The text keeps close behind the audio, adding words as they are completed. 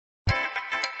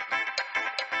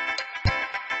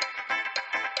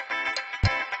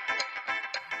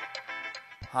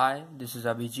Hi, this is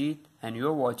Abhijit and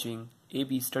you're watching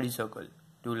AB Study Circle.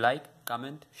 Do like,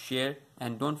 comment, share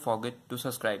and don't forget to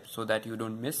subscribe so that you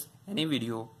don't miss any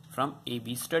video from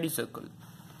AB Study Circle.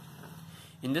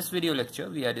 In this video lecture,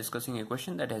 we are discussing a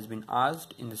question that has been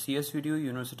asked in the CSVTU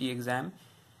University Exam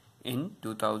in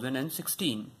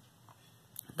 2016.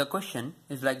 The question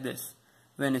is like this.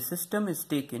 When a system is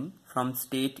taken from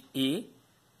state A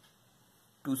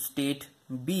to state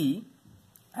B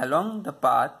along the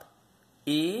path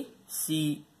A,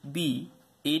 C, B,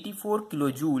 84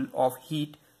 kilojoule of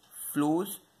heat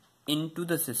flows into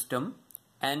the system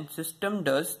and system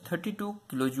does 32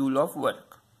 kilojoule of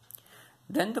work.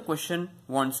 Then the question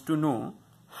wants to know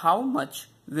how much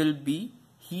will be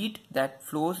heat that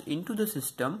flows into the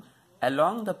system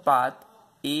along the path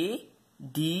A,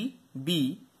 D,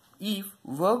 B if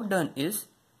work done is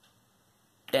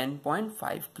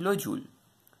 10.5 kilojoule.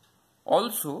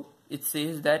 Also, it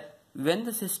says that when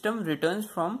the system returns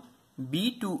from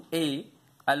B to A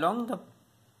along the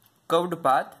curved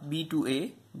path B to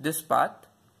A, this path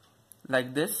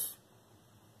like this,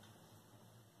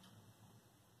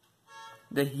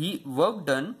 the heat work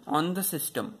done on the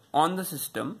system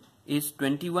is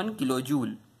 21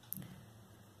 kilojoule.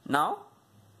 Now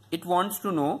it wants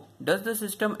to know, does the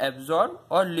system absorb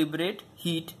or liberate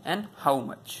heat and how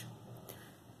much?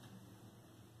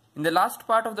 In the last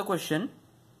part of the question,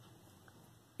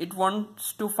 it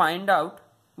wants to find out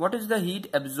what is the heat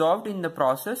absorbed in the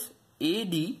process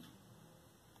AD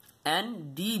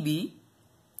and DB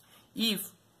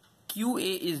if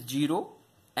QA is 0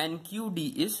 and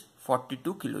QD is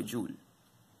 42 kilojoule.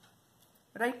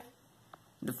 Right?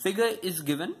 The figure is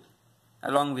given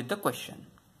along with the question.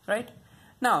 Right?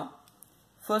 Now,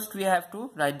 first we have to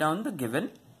write down the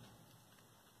given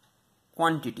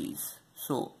quantities.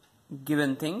 So,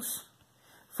 given things.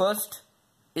 First,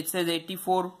 it says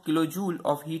 84 kilojoule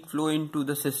of heat flow into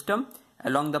the system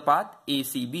along the path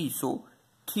ACB. So,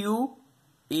 QACB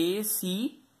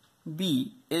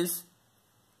is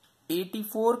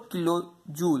 84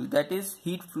 kilojoule, that is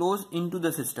heat flows into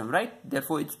the system, right?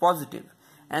 Therefore, it's positive.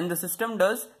 And the system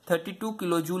does 32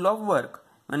 kilojoule of work.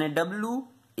 When a WACB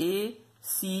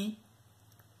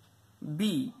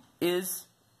is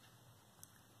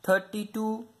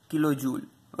 32 kilojoule.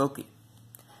 Okay.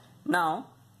 Now,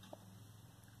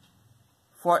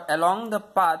 for along the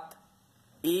path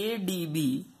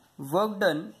ADB, work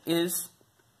done is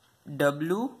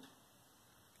WADB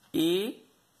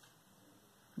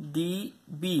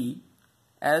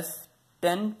as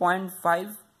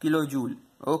 10.5 kilojoule.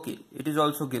 Okay, it is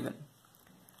also given.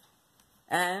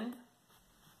 And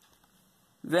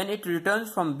when it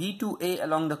returns from B to A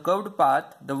along the curved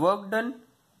path, the work done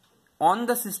on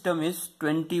the system is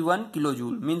 21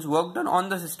 kilojoule. Means work done on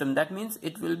the system. That means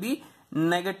it will be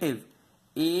negative.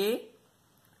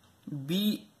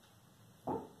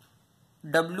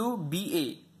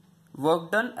 WBA,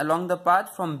 work done along the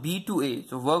path from B to A.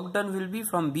 So work done will be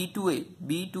from B to A.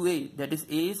 That is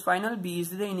A is final, B is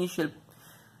the initial.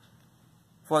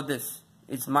 For this,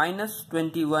 it's minus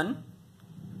 21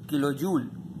 kilojoule.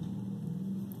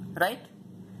 Right?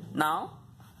 Now,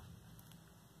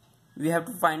 we have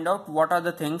to find out what are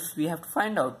the things we have to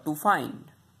find out to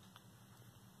find.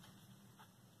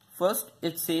 First,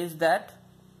 it says that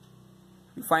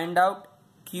we find out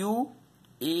QADB,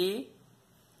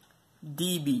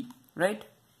 right?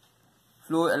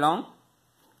 Flow along,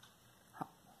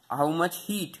 how much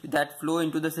heat that flow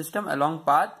into the system along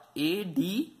path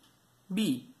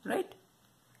ADB, right?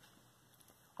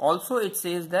 Also, it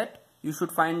says that you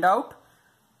should find out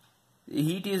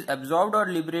heat is absorbed or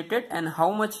liberated and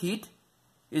how much heat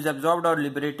is absorbed or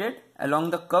liberated along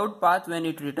the curved path when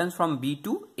it returns from B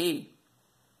to A.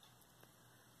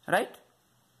 Right?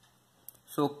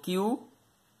 So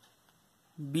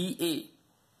QBA.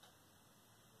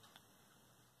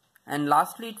 And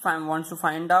lastly, it wants to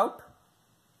find out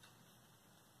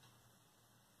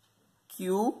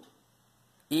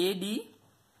QAD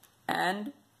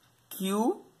and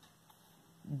QDB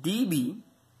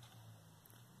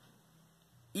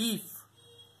if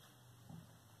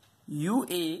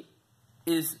UA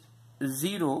is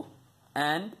 0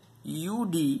 and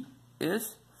UD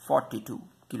is 42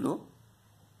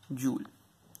 kilojoule.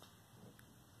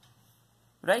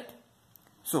 Right?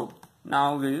 So,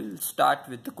 now we will start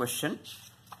with the question.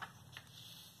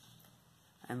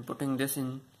 I am putting this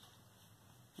in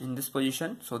this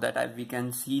position so that we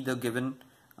can see the given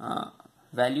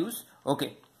values.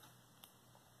 Okay.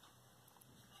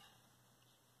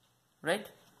 Right?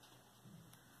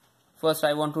 First,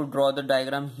 I want to draw the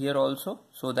diagram here also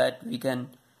so that we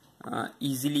can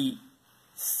easily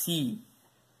see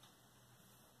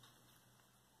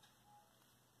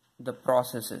the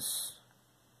processes.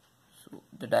 So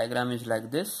the diagram is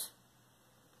like this.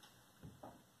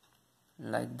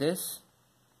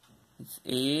 It's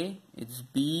A, it's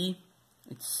B,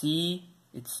 it's C,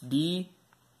 it's D,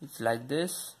 it's like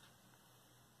this,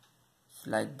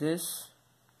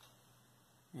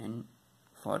 and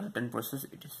for written process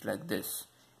it is like this,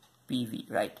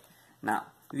 PV, right? Now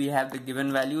we have the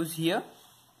given values here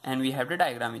and we have the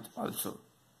diagram also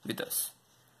with us,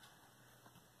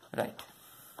 right?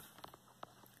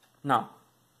 Now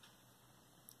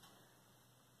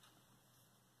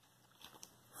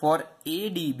for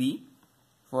ADB,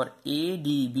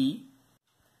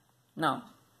 now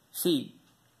see,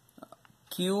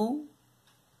 QADB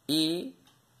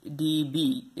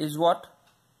is what?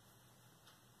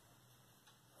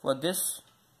 For this,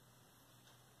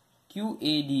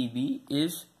 QADB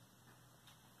is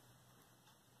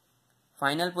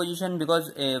final position,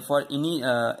 because for any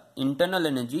internal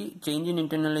energy, change in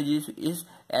internal energy is,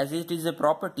 as it is a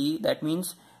property, that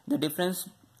means the difference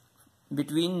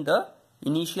between the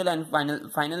initial and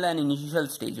final and initial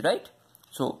stage, right?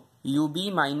 So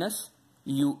UB minus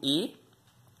UA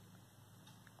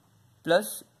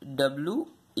plus WADB,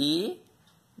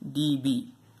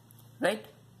 right?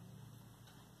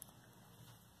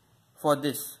 For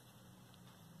this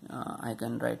I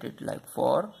can write it like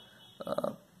for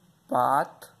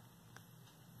path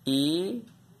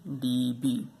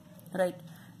ADB, right?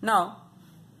 Now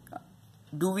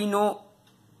do we know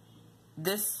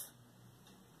this?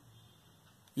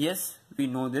 Yes, we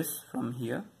know this. From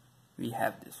here we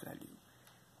have this value.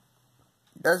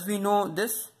 Does we know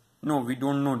this? No, we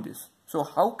don't know this. So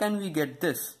how can we get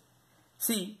this?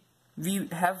 See, we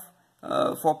have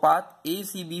for path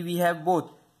ACB we have both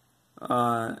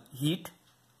heat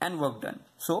and work done.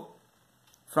 So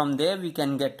from there we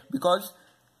can get, because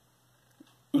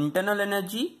internal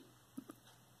energy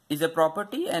is a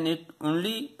property and it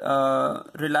only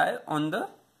rely on the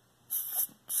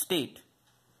state,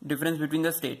 difference between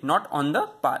the state, not on the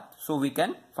path. So we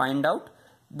can find out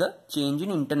the change in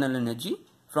internal energy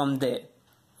from there.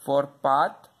 For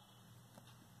path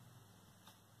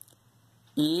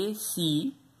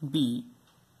ACB,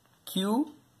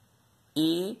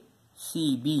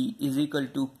 QACB is equal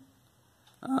to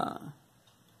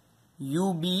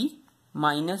UB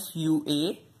minus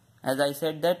UA. As I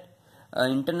said that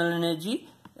internal energy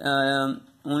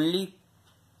only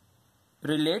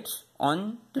relates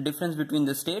on the difference between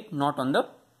the state, not on the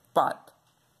path.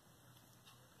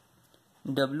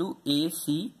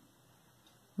 WACB,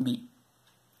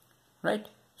 right?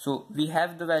 So we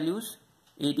have the values.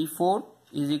 84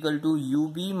 is equal to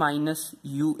UB minus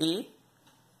UA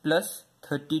plus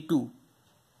 32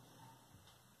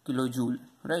 kilojoule,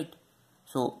 right?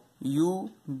 So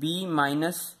UB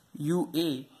minus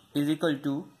UA is equal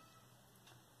to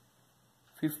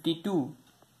 52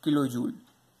 kilojoule,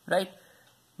 right?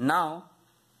 Now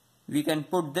we can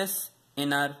put this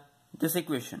in our this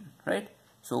equation, right?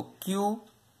 So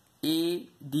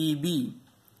QADB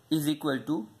is equal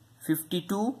to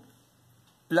 52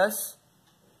 plus,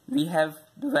 we have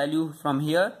the value from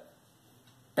here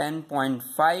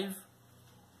 10.5,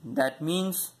 that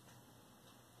means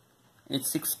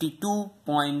it's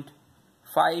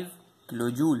 62.5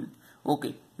 kilojoule.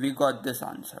 Okay, we got this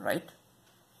answer, right?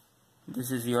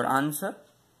 This is your answer.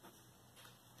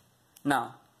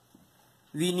 Now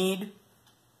we need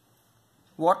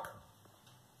what?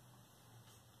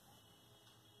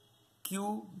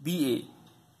 QBA.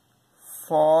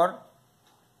 For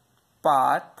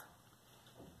path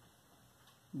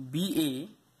BA,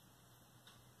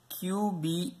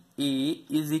 QBA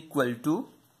is equal to,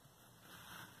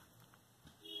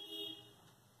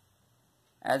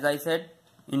 as I said,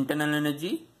 internal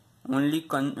energy only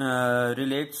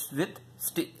relates with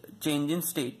change in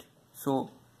state.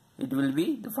 So it will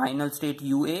be the final state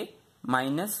UA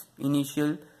minus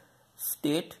initial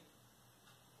state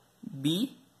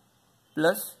B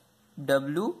plus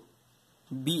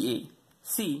WBA.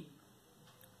 See,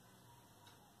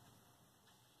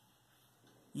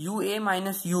 UA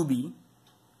minus UB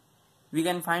we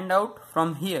can find out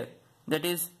from here, that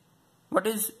is, what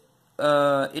is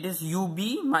it is UB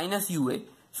minus UA.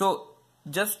 So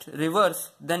just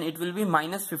reverse, then it will be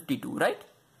minus 52, right?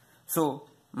 So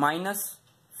minus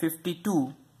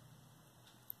 52,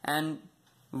 and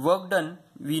work done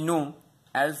we know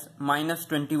as minus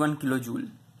 21 kilojoule.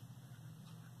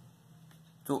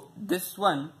 So this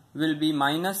one will be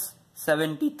minus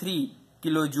 73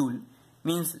 kilojoule,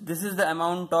 means this is the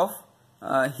amount of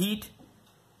heat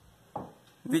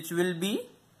which will be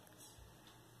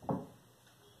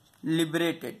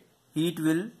liberated. Heat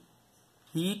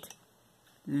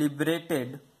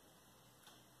liberated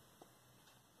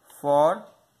for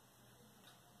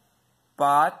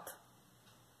path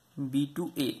B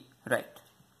to A, right?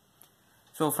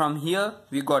 So from here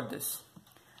we got this.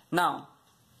 Now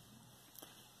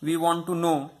we want to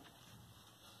know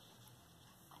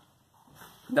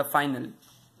the final,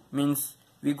 means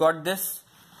we got this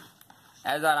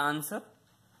as our answer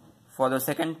for the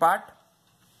second part.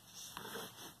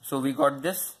 So we got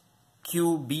this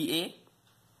QBA.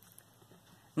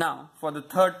 Now for the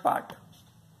third part,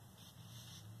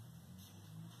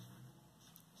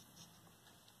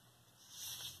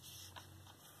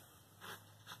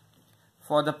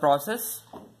 for the process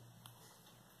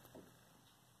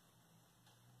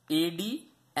AD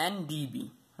and DB,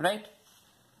 right?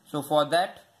 So for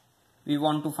that we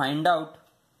want to find out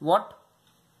what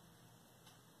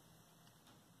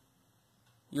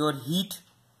your heat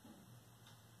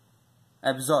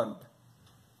absorbed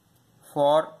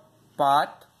for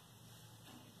path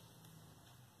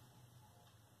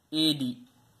AD.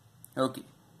 Okay,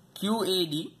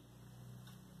 QAD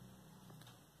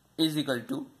is equal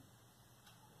to,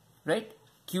 right,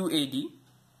 QAD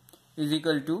is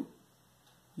equal to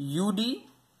UD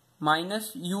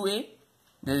minus UA.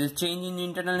 There is a change in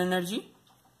internal energy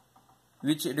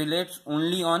which relates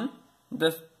only on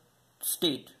the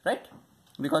state, right,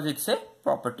 because it's a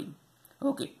property.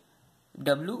 Okay,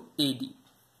 WAD.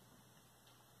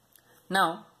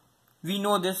 Now we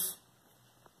know this,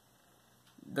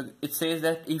 it says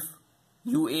that if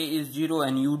UA is 0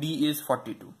 and UD is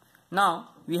 42.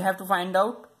 Now we have to find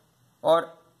out,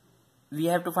 WAD.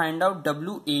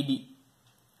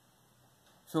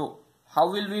 So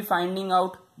how will we finding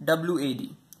out WAD?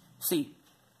 See,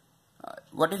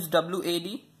 what is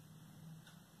WAD?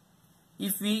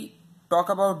 If we talk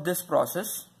about this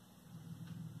process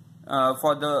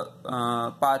for the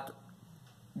path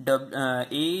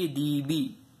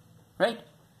ADB, right?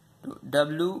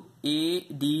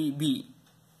 WADB,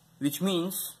 which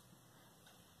means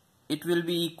it will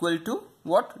be equal to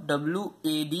what?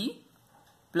 WAD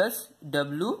plus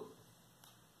WDB,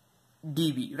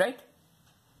 right?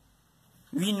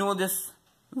 We know this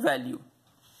value.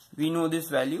 We know this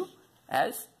value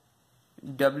as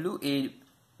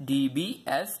WADB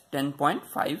as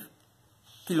 10.5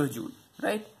 kilojoule,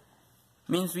 right?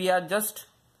 Means we are just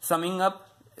summing up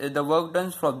the work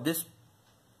done from this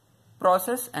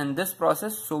process and this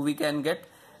process, so we can get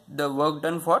the work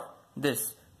done for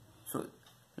this. So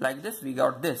like this we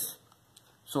got this.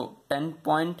 So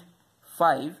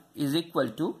 10.5 is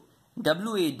equal to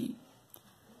WAD.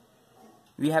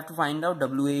 We have to find out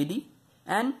WAD.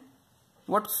 And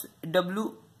what's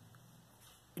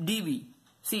WDB?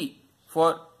 See,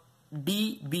 for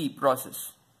DB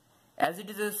process, as it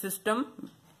is a system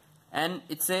and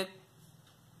it's a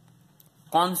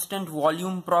constant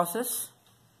volume process,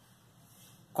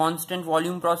 for constant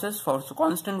volume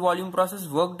process,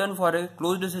 work done for a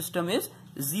closed system is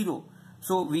 0.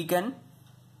 So we can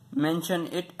mention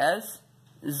it as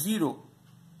 0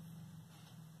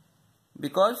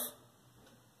 because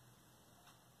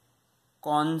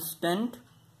constant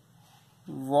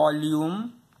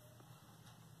volume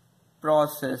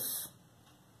process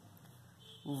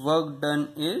work done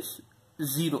is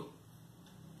 0.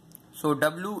 So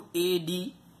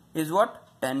WAD is what?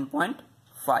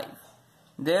 10.5.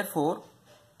 Therefore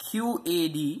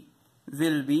QAD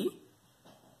will be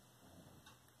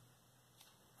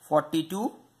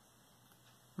 42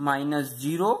 minus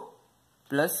 0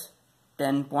 plus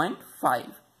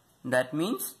 10.5. That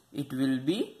means it will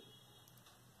be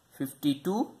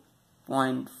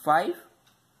 52.5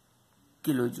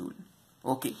 kilojoule.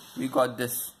 Okay, we got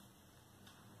this.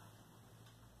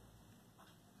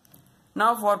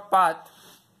 Now for path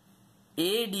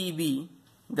ADB,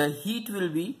 the heat will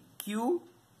be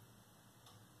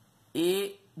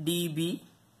QADB,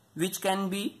 which can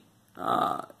be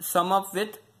sum up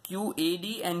with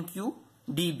QAD and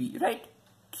QDB, right?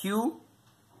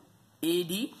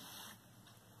 QAD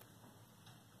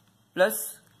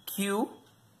plus QDB.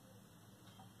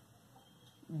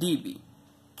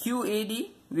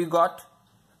 QAD we got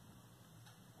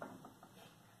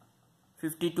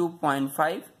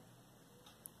 52.5.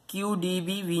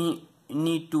 QDB we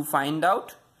need to find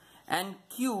out, and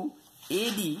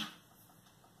QAD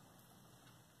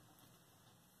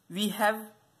we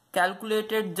have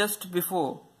calculated just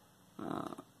before,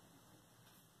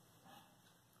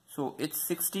 so it's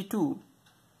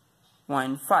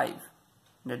 62.5.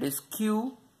 that is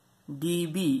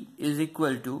QDB is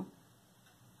equal to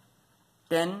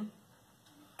 10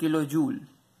 kilojoule.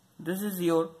 This is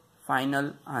your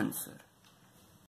final answer.